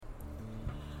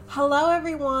Hello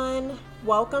everyone,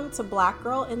 welcome to Black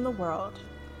Girl in the World.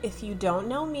 If you don't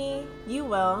know me, you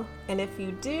will, and if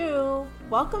you do,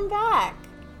 welcome back.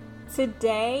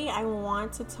 Today I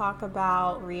want to talk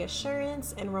about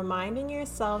reassurance and reminding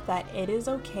yourself that it is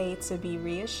okay to be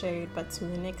reassured, but to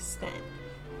an extent.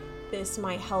 This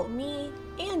might help me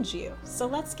and you, so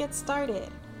let's get started.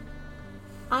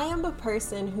 I am a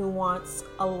person who wants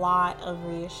a lot of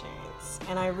reassurance.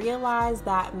 And I realized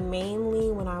that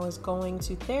mainly when I was going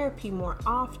to therapy more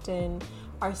often,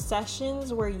 our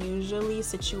sessions were usually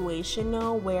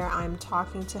situational where I'm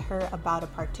talking to her about a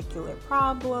particular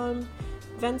problem,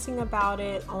 venting about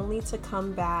it, only to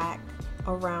come back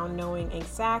around knowing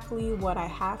exactly what I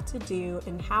have to do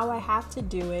and how I have to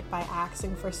do it by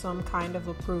asking for some kind of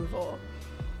approval.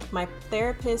 My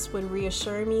therapist would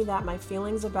reassure me that my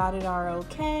feelings about it are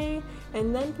okay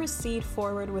and then proceed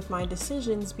forward with my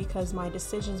decisions because my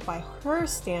decisions by her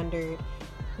standard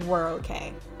were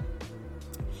okay.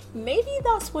 Maybe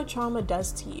that's what trauma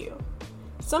does to you.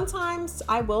 Sometimes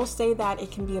I will say that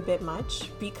it can be a bit much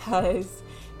because,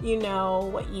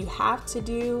 what you have to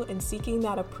do and seeking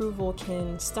that approval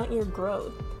can stunt your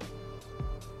growth.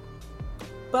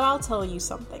 But I'll tell you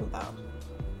something though.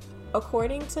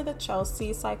 According to the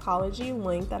Chelsea Psychology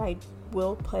link that I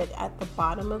will put at the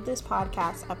bottom of this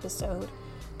podcast episode,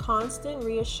 constant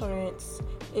reassurance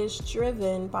is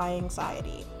driven by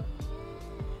anxiety.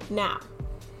 Now,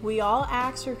 we all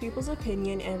ask for people's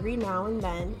opinion every now and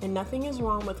then, and nothing is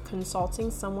wrong with consulting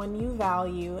someone you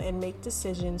value and make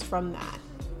decisions from that.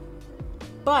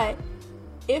 But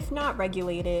if not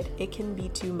regulated, it can be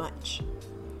too much.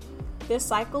 This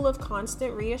cycle of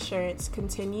constant reassurance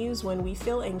continues when we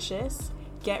feel anxious,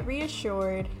 get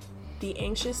reassured, the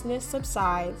anxiousness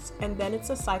subsides, and then it's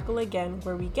a cycle again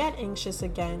where we get anxious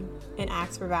again and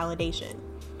ask for validation.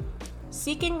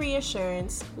 Seeking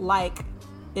reassurance like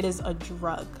it is a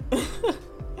drug.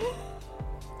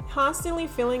 Constantly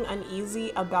feeling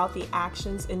uneasy about the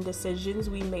actions and decisions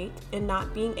we make and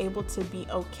not being able to be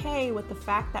okay with the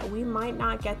fact that we might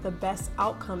not get the best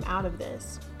outcome out of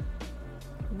this.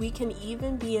 We can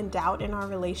even be in doubt in our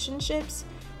relationships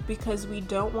because we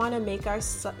don't want to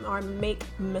make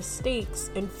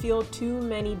mistakes and feel too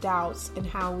many doubts in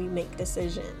how we make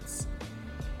decisions.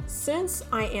 Since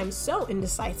I am so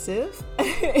indecisive,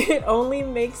 it only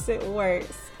makes it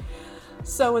worse.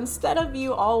 So instead of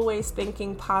you always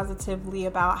thinking positively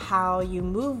about how you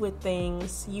move with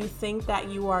things, you think that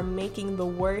you are making the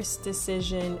worst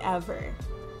decision ever.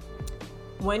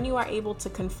 When you are able to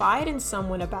confide in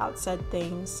someone about said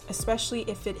things, especially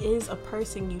if it is a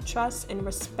person you trust and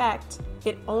respect,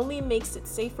 it only makes it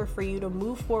safer for you to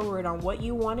move forward on what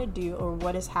you want to do or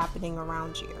what is happening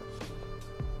around you.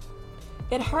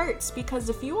 It hurts because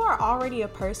if you are already a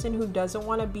person who doesn't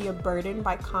want to be a burden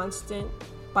by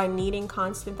needing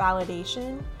constant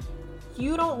validation,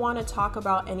 you don't want to talk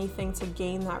about anything to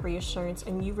gain that reassurance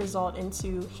and you result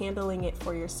into handling it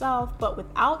for yourself, but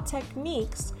without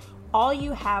techniques, all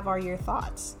you have are your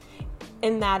thoughts,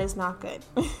 and that is not good.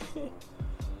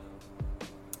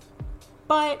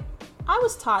 But I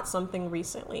was taught something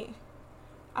recently.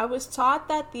 I was taught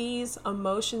that these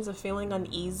emotions of feeling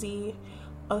uneasy,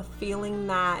 of feeling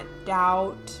that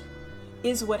doubt,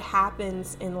 is what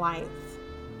happens in life.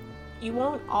 You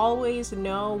won't always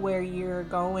know where you're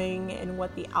going and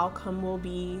what the outcome will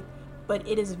be, but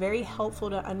it is very helpful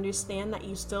to understand that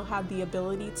you still have the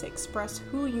ability to express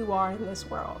who you are in this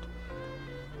world.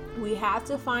 We have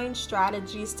to find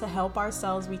strategies to help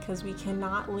ourselves because we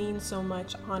cannot lean so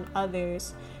much on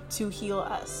others to heal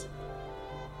us.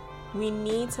 We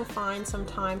need to find some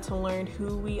time to learn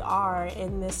who we are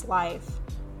in this life,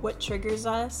 what triggers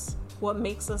us, what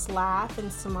makes us laugh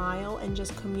and smile, and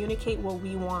just communicate what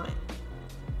we want.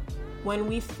 When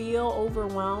we feel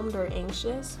overwhelmed or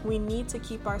anxious, we need to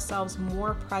keep ourselves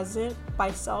more present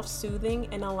by self-soothing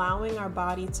and allowing our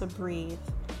body to breathe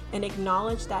and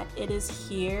acknowledge that it is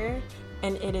here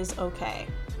and it is okay.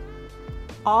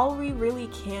 All we really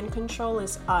can control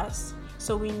is us,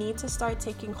 so we need to start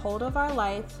taking hold of our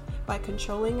life by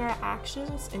controlling our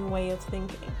actions and way of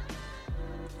thinking.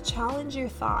 Challenge your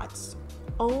thoughts,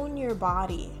 own your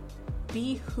body,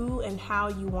 be who and how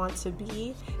you want to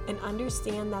be, and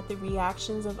understand that the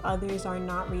reactions of others are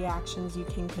not reactions you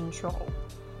can control.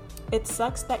 It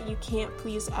sucks that you can't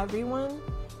please everyone.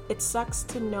 It sucks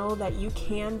to know that you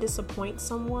can disappoint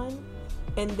someone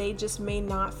and they just may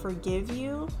not forgive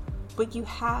you, but you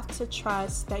have to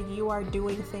trust that you are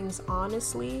doing things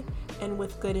honestly and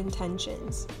with good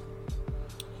intentions.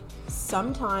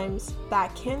 Sometimes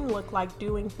that can look like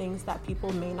doing things that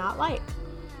people may not like.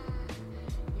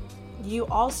 You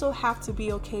also have to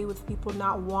be okay with people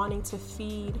not wanting to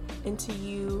feed into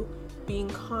you being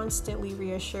constantly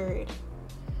reassured.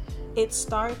 It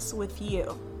starts with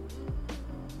you.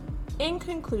 In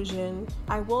conclusion,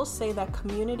 I will say that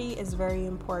community is very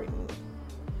important.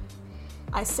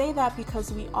 I say that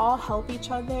because we all help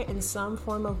each other in some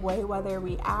form of way, whether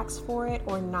we ask for it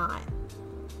or not.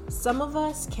 Some of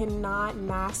us cannot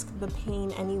mask the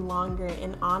pain any longer,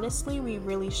 and honestly, we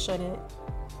really shouldn't.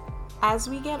 As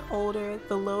we get older,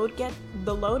 the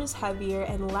load is heavier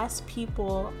and less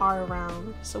people are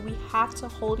around, so we have to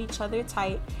hold each other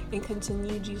tight and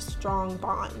continue these strong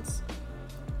bonds.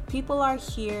 People are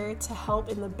here to help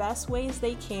in the best ways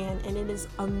they can, and it is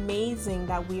amazing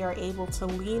that we are able to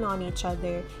lean on each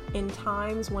other in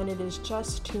times when it is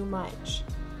just too much.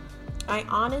 I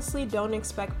honestly don't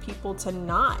expect people to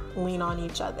not lean on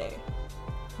each other.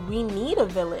 We need a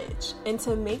village, and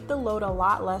to make the load a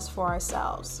lot less for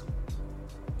ourselves.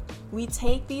 We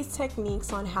take these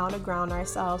techniques on how to ground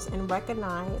ourselves and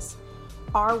recognize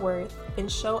our worth and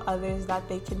show others that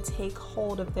they can take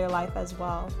hold of their life as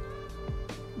well.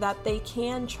 That they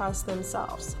can trust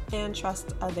themselves and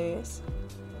trust others.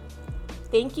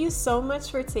 Thank you so much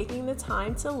for taking the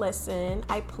time to listen.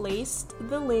 I placed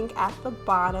the link at the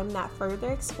bottom that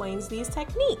further explains these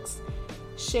techniques.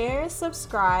 Share,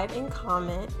 subscribe, and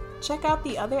comment. Check out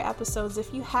the other episodes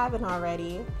if you haven't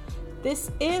already.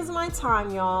 This is my time,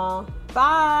 y'all.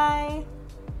 Bye.